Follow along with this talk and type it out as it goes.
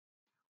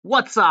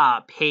What's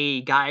up?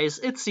 Hey guys,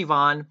 it's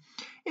Ivan.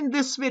 In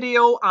this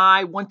video,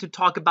 I want to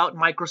talk about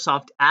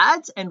Microsoft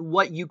Ads and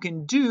what you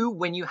can do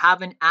when you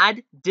have an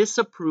ad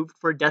disapproved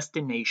for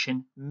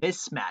destination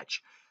mismatch.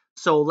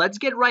 So let's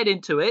get right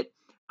into it.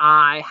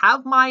 I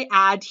have my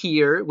ad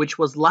here, which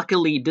was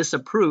luckily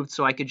disapproved,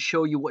 so I could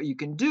show you what you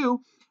can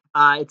do.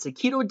 It's a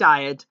keto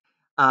diet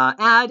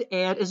ad,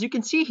 and as you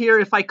can see here,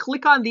 if I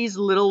click on these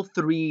little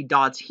three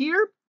dots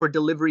here for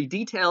delivery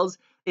details,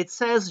 it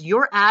says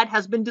your ad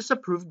has been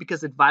disapproved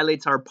because it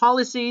violates our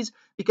policies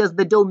because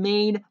the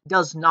domain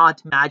does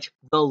not match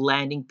the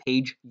landing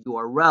page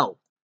URL.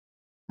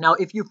 Now,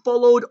 if you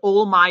followed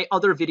all my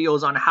other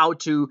videos on how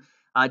to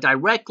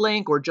direct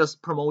link or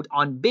just promote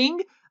on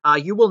Bing,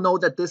 you will know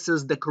that this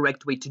is the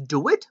correct way to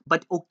do it,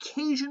 but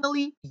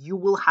occasionally you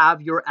will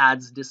have your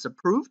ads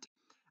disapproved.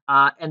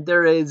 And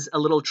there is a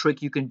little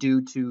trick you can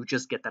do to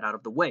just get that out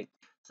of the way.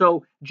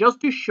 So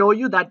just to show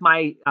you that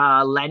my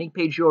landing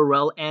page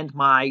URL and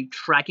my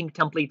tracking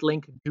template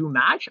link do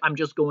match, I'm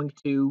just going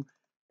to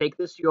take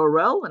this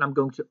URL and I'm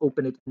going to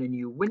open it in a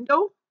new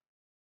window.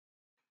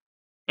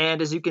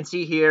 And as you can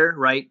see here,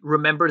 right,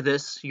 remember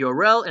this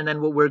URL. And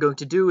then what we're going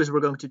to do is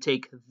we're going to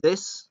take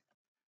this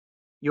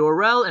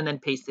URL and then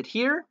paste it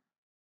here.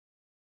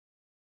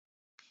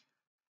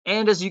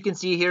 And as you can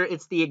see here,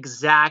 it's the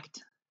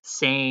exact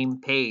same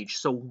page.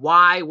 So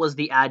why was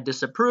the ad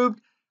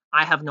disapproved?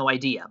 I have no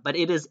idea, but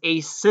it is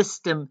a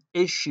system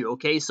issue,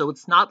 okay? So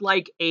it's not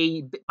like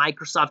a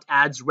Microsoft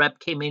Ads rep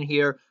came in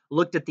here,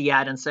 looked at the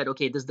ad and said,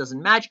 okay, this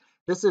doesn't match.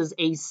 This is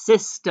a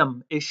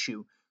system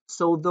issue.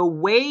 So the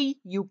way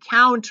you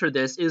counter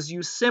this is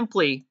you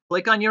simply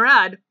click on your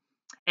ad,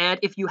 and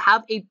if you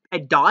have a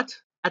dot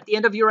at the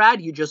end of your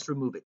ad, you just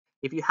remove it.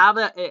 If you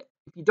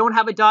don't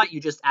have a dot, you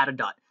just add a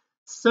dot.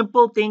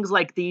 Simple things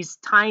like these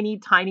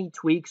tiny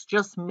tweaks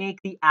just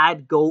make the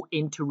ad go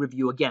into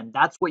review. Again,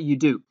 that's what you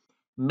do.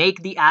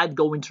 Make the ad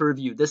go into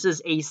review. This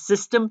is a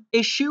system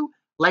issue.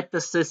 Let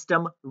the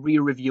system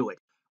re-review it.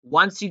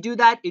 Once you do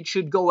that, it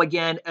should go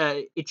again.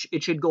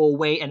 It should go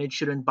away and it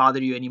shouldn't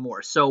bother you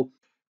anymore. So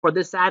for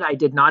this ad, I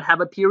did not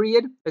have a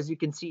period, as you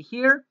can see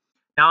here.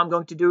 Now I'm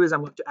going to do is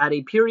I'm going to add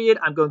a period.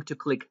 I'm going to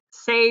click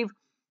save,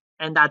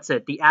 and that's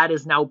it. The ad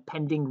is now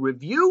pending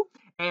review,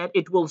 and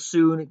it will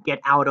soon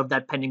get out of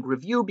that pending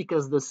review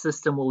because the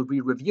system will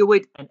re-review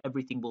it and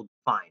everything will be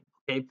fine.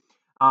 Okay.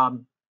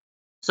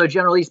 So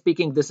generally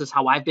speaking, this is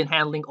how I've been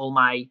handling all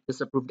my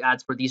disapproved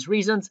ads for these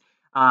reasons.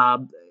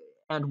 And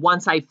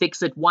once I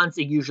fix it once,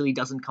 it usually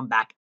doesn't come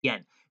back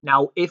again.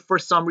 Now, if for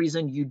some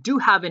reason you do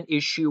have an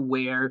issue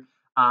where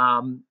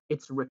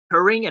it's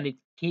recurring and it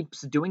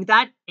keeps doing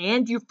that,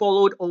 and you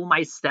followed all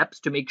my steps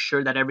to make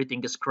sure that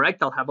everything is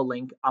correct, I'll have a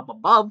link up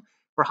above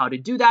for how to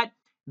do that.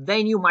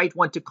 Then you might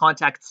want to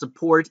contact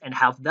support and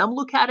have them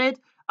look at it.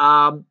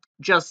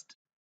 Just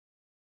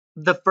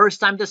the first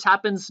time this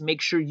happens,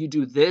 make sure you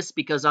do this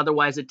because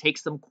otherwise it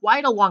takes them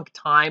quite a long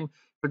time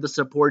for the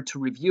support to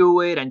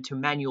review it and to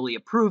manually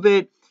approve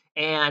it.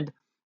 And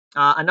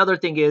another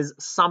thing is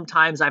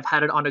sometimes I've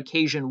had it on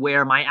occasion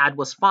where my ad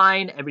was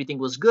fine, everything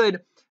was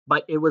good,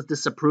 but it was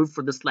disapproved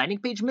for this landing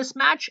page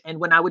mismatch. And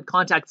when I would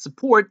contact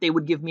support, they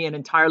would give me an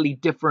entirely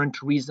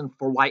different reason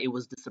for why it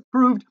was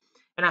disapproved.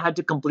 And I had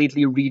to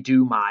completely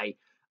redo my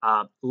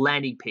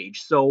landing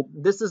page. So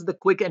this is the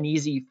quick and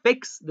easy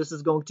fix. This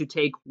is going to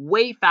take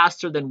way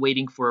faster than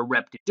waiting for a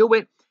rep to do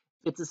it.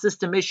 If it's a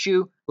system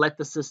issue, let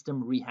the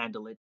system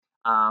rehandle it.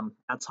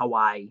 That's how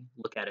I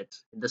look at it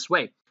in this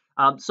way.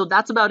 So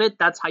that's about it.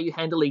 That's how you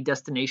handle a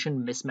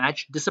destination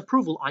mismatch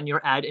disapproval on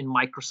your ad in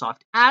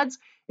Microsoft Ads.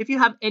 If you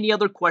have any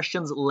other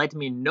questions, let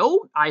me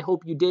know. I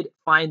hope you did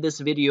find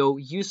this video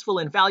useful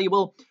and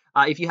valuable.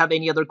 If you have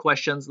any other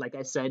questions, like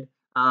I said,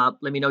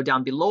 let me know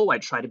down below. I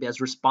try to be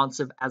as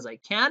responsive as I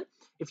can.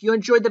 If you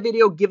enjoyed the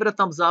video, give it a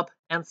thumbs up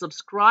and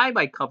subscribe.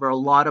 I cover a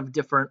lot of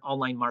different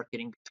online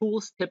marketing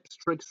tools, tips,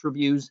 tricks,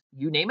 reviews,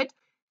 you name it.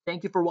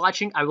 Thank you for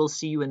watching. I will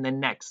see you in the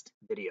next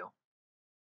video.